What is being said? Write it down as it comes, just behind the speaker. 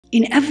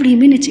In every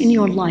minute in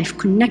your life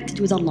connected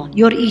with Allah,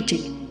 you're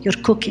eating,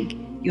 you're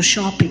cooking, you're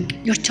shopping,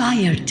 you're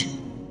tired,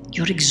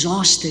 you're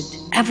exhausted,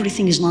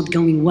 everything is not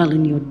going well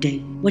in your day.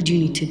 What do you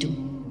need to do?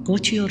 Go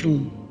to your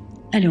room,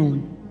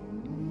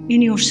 alone,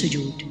 in your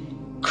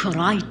sujood,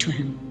 cry to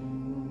Him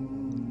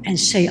and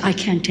say, I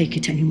can't take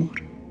it anymore.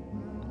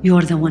 You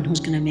are the one who's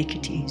going to make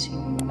it easy.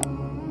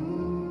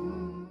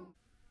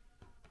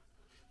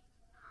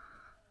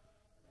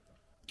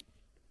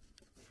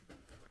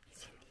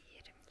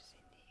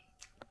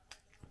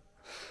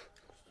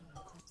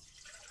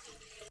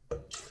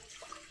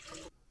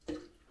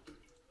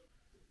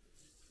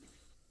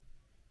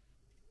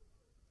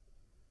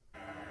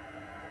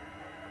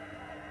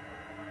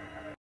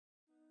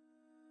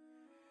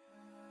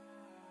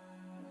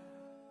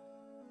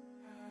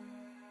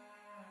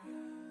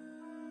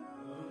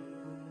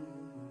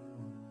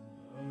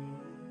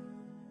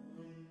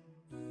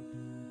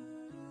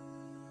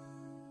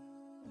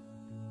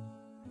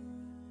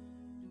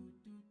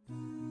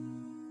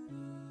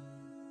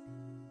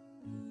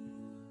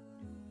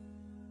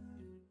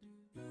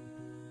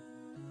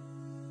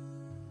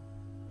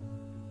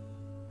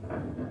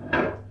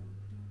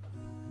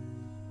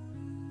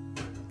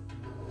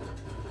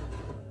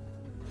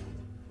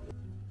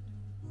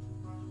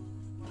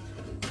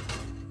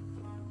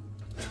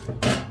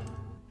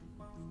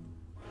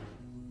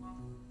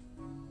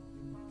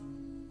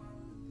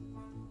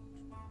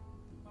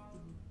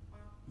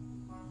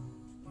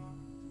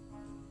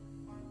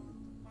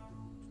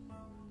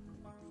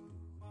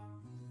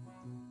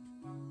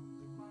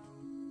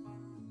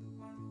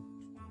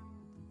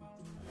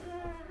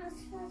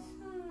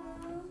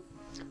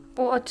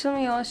 O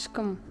açılmıyor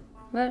aşkım.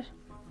 Ver.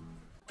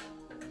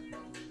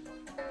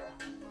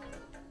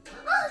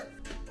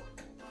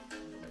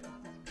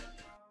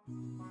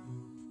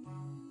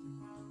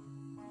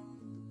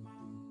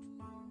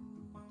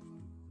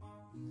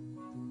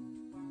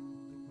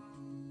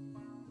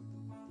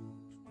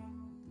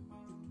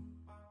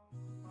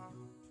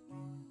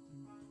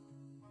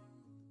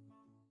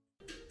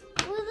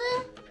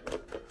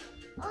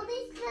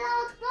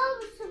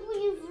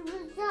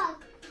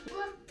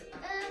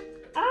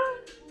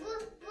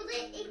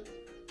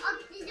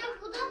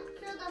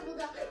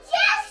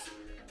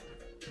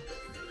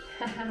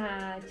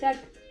 Çak.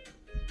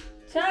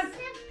 Çak.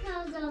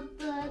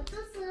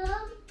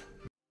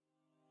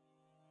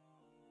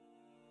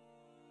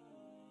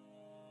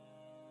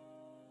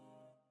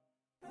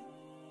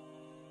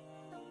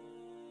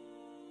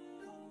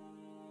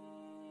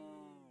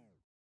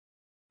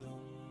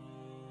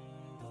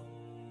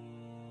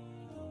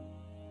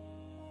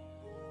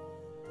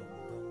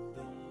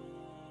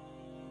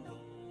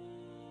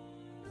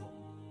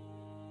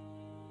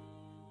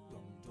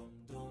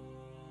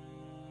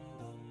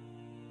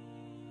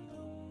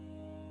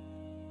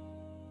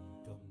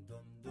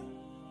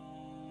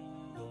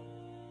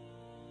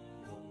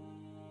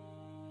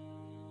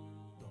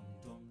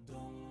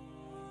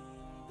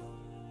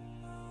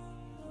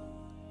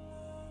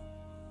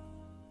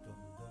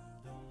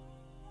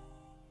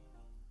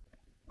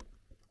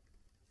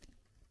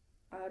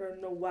 I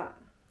don't know why.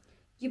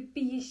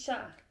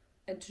 Yippee-yasha.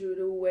 And through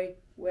the way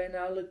when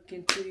I look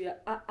into your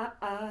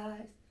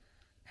eyes.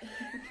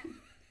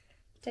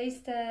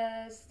 Taste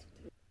test.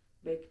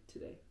 Baked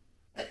today.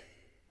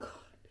 God,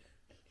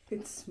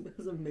 it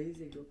smells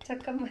amazing.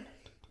 Çakama.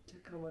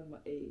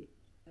 Çakamadma iyi.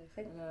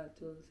 Ana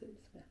tuzlu.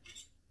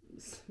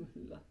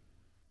 Bismillah.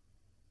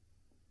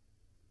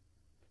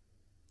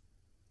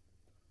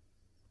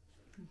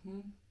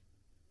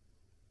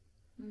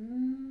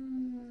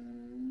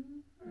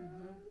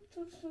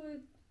 Çok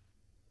sweet.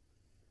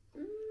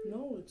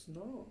 No, it's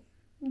not.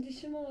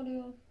 Dişim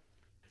ağrıyor. I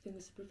think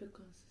it's a perfect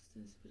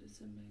consistency, but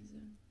it's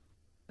amazing.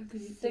 I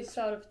could eat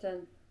 6 out of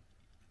 10.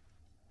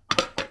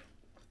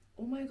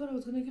 Oh my god, I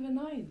was gonna give a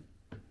 9.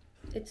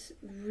 It's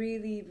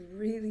really,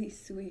 really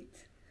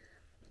sweet.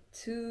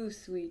 Too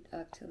sweet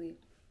actually.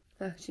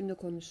 Heh, şimdi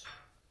konuş.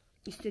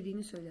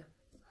 İstediğini söyle.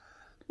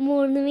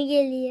 Burnuma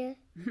geliyor.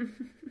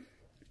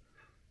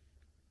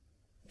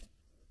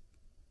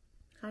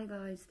 Hi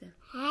guys de.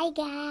 Hi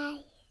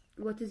guys.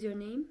 What is your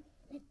name?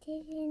 What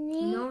is your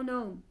name?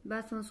 No.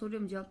 Ben sana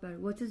soruyorum, cevap ver.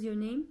 What is your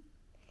name?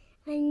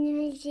 My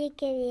name is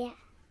Zakaria.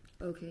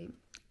 Okay.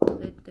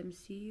 Let them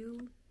see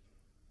you.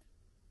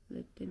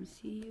 Let them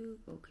see you.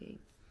 Okay.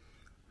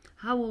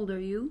 How old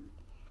are you?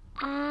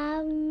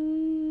 5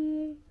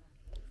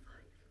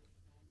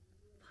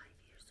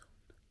 years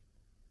old.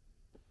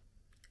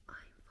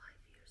 I'm 5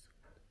 years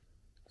old.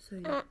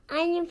 Söyle.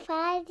 I'm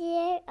 5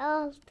 years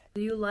old.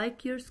 Do you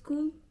like your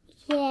school?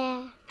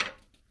 Yeah.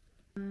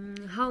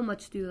 How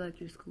much do you like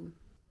your school?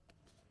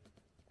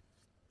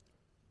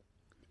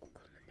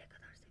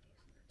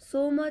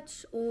 So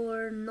much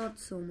or not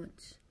so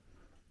much?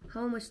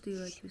 How much do you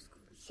like your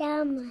school?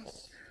 So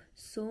much.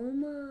 So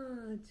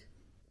much.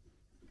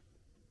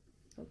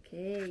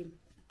 Okay.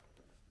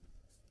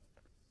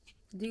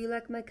 Do you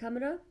like my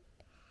camera?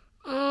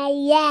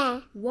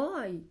 Yeah.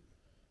 Why?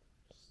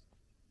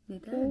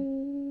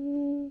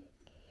 Neden?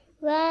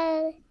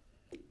 Well,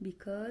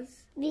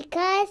 Because?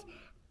 because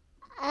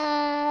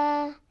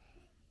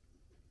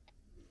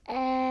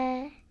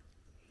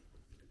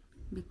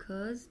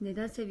Because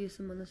neden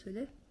seviyorsun bana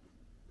söyle.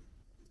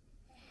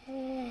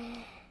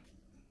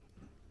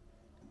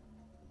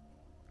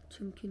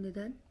 Çünkü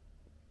neden?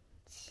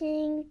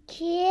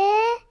 Çünkü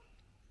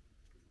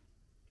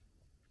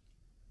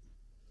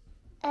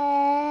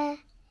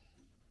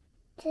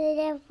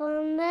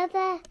telefonda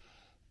da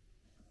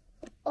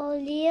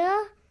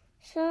oluyor.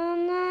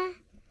 Sonra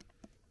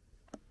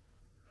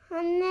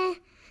hani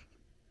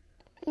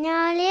ne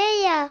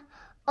oluyor ya,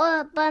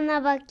 o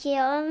bana bakıyor,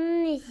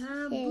 onun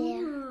Ha, bu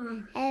istiyor.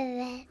 mu?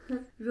 Evet.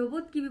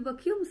 Robot gibi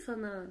bakıyor mu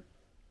sana?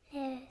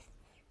 Evet.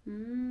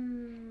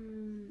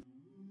 Hmm.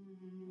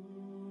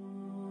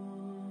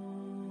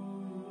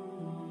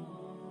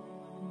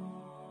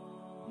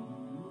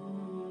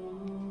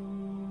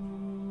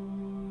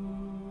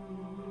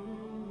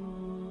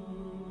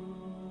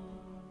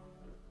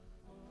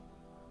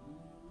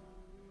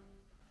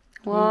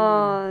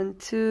 One,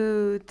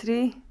 two,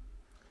 three.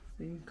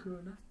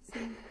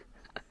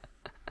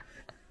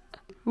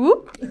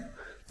 Whoop.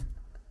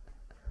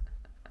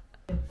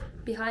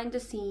 Behind the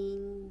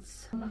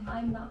scenes.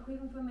 I'm not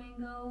craving for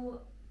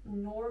mango,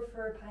 nor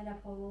for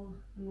pineapple,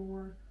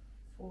 nor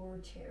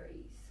for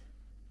cherries.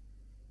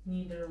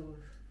 Neither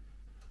olur.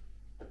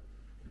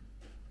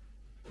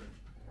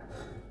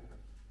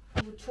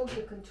 Bu çok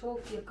yakın,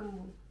 çok yakın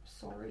bu.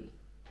 Sorry.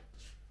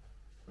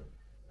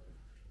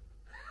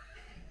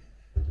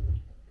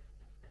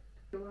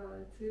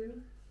 One,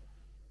 two.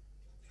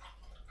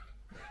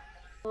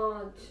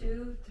 One,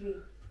 two, three.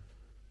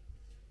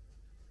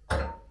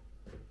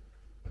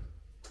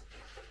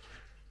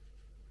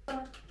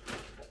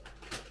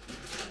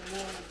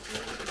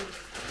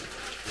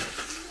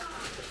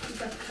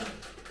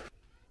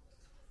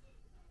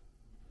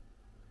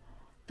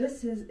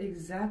 This is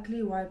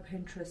exactly why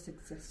Pinterest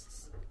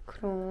exists.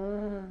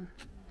 그럼.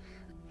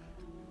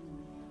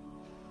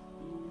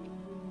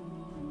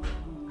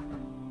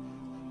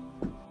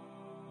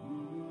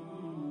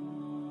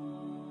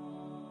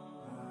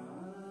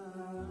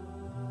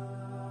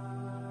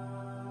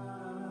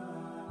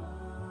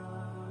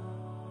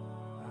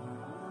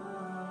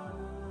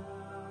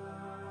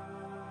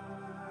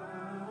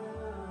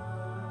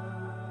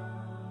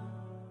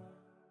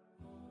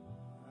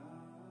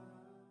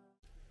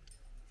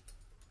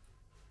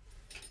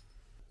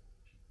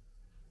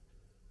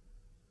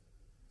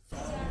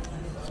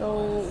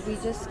 So we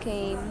just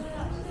came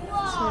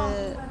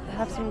to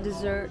have some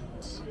dessert.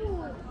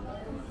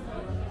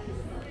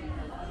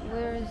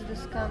 Where is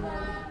this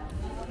camera?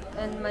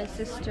 And my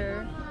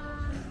sister.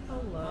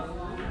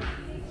 Hello.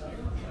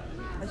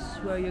 I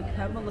swear your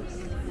camera looks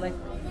like,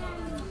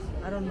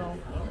 I don't know.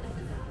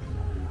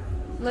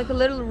 Like a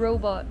little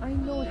robot. I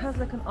know it has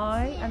like an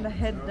eye and a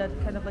head that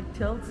kind of like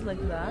tilts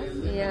like that.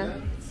 Yeah.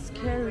 It's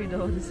scary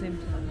though at the same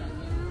time.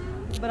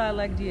 But I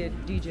like the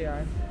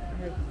DJI.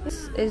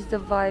 This is the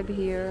vibe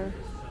here.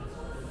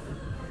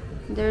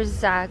 There's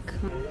Zach.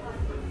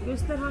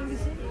 Göster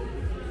hangisi?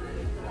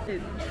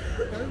 We're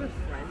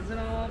friends and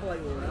all, but like,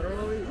 I don't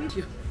know what we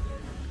do.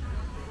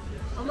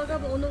 Ama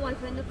galiba onu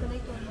Wi-Fi'ne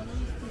connect olmadan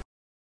istiyor.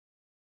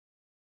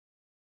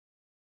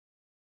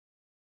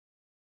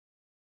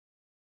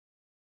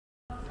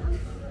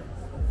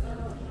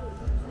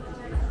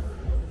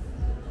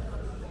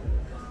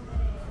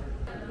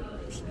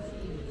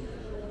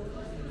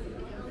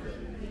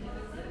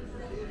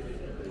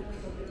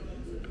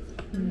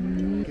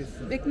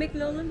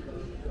 Ekmekle alın.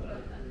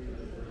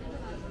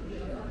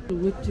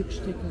 Lipstick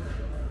sticker.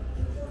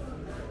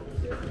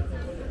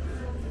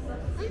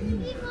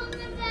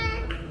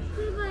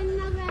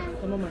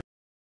 Tamam.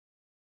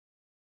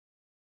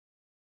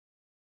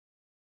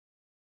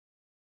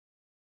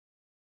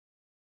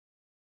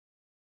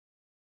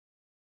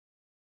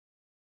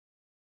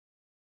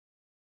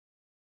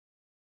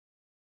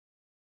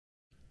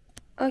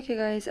 Okay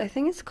guys, I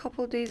think it's a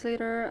couple of days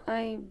later.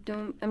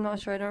 I'm not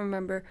sure, I don't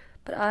remember.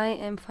 But I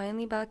am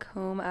finally back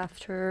home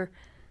after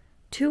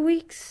 2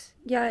 weeks.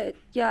 Yeah,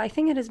 I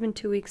think it has been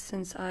 2 weeks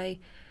since I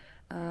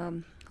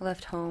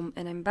left home,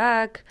 and I'm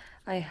back.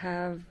 I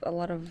have a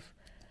lot of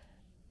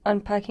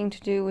unpacking to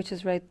do, which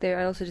is right there.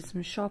 I also did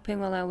some shopping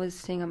while I was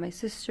staying at my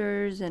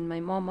sister's, and my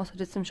mom also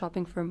did some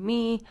shopping for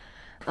me.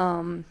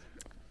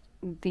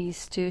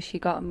 These two, she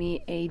got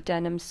me a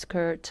denim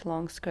skirt,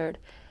 long skirt,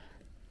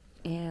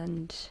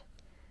 and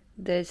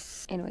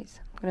this. Anyways,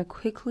 I'm gonna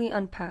quickly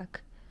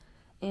unpack,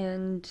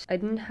 and I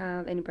didn't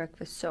have any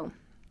breakfast, so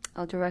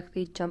I'll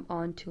directly jump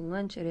on to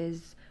lunch. It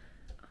is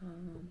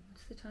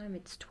what's the time?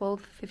 It's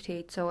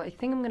 12:58, so I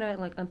think I'm gonna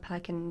like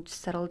unpack and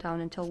settle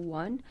down until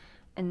 1,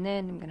 and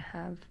then I'm gonna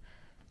have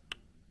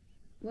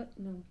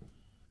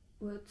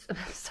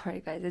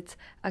sorry guys, it's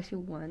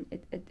actually 1.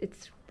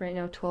 It's right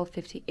now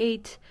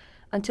 12:58.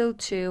 Until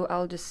 2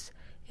 I'll just,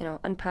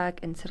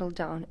 unpack and settle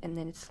down, and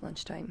then it's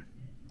lunchtime.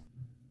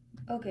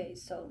 Okay,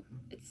 so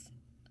it's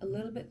a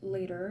little bit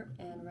later,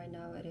 and right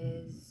now it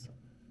is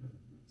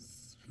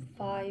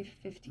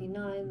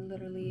 5:59,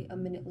 literally a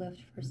minute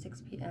left for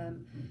 6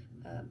 p.m.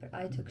 But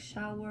I took a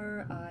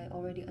shower, I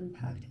already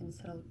unpacked and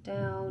settled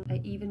down. I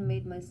even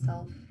made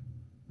myself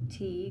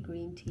tea,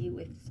 green tea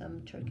with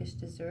some Turkish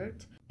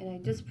dessert. And I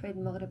just prayed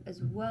Maghrib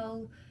as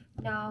well.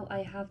 Now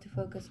I have to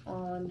focus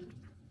on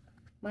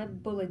my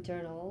bullet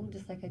journal,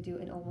 just like I do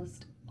in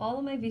almost all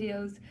of my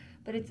videos,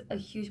 but it's a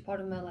huge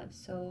part of my life,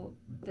 so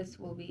this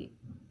will be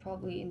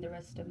probably in the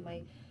rest of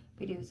my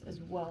videos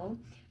as well.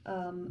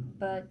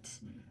 But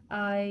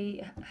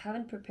I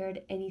haven't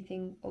prepared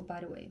anything. Oh,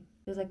 by the way,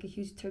 there's like a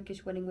huge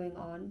Turkish wedding going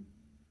on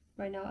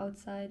right now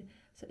outside,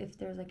 so if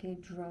there's like any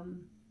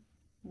drum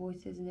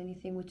voices and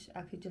anything, which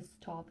actually just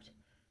stopped,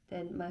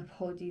 then my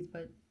apologies,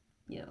 but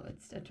you know,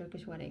 it's a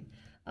Turkish wedding.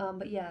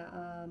 But yeah,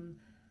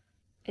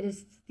 it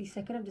is the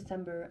 2nd of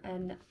December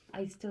and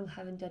I still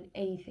haven't done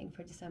anything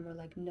for December,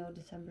 like no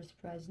December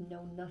spreads,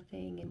 no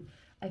nothing, and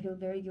I feel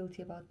very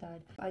guilty about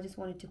that. I just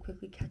wanted to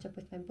quickly catch up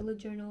with my bullet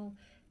journal,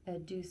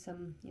 do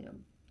some, you know,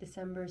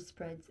 December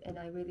spreads, and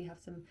I really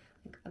have some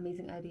like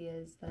amazing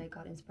ideas that I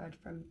got inspired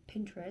from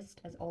Pinterest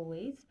as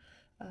always.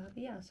 But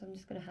yeah, so I'm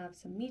just gonna have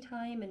some me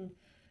time, and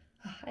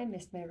I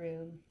missed my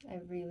room. I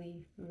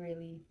really,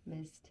 really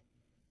missed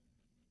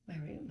my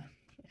room.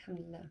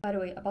 Alhamdulillah. By the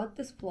way, about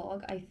this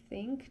vlog, I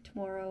think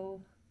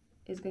tomorrow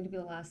is going to be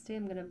the last day.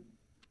 I'm gonna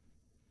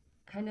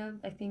kind of,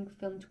 I think,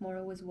 film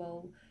tomorrow as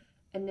well,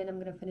 and then I'm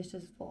gonna finish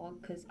this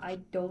vlog because I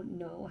don't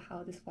know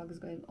how this vlog is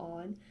going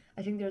on.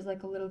 I think there's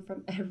like a little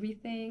from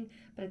everything,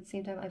 but at the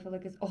same time I feel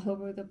like it's all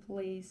over the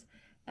place.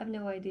 I have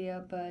no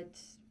idea, but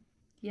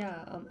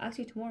yeah,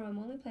 actually tomorrow I'm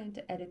only planning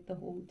to edit the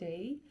whole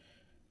day.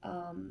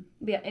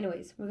 But yeah,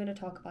 anyways, we're gonna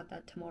talk about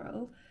that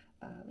tomorrow.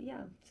 But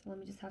yeah, so let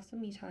me just have some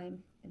me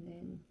time, and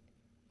then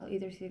I'll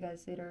either see you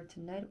guys later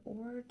tonight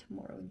or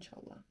tomorrow,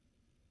 inshallah.